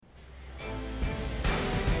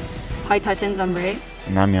Hi Titans, I'm Ray.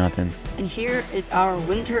 And I'm Yatin. And here is our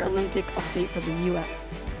Winter Olympic update for the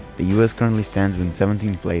U.S. The U.S. currently stands in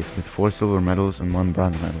 17th place with 4 silver medals and 1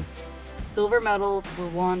 bronze medal. Silver medals were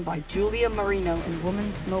won by Julia Marino in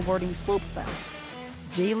women's snowboarding slopestyle,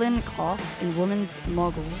 Jalen Koff in women's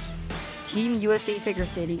moguls, Team USA figure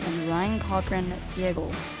skating, and Ryan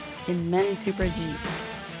Cochran-Siegel in men's Super G.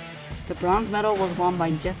 The bronze medal was won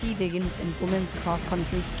by Jessie Diggins in women's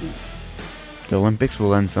cross-country skiing. The Olympics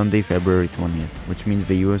will end Sunday, February 20th, which means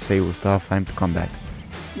the USA will still have time to come back.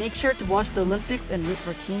 Make sure to watch the Olympics and root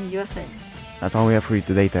for Team USA. That's all we have for you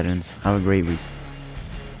today, Titans. Have a great week.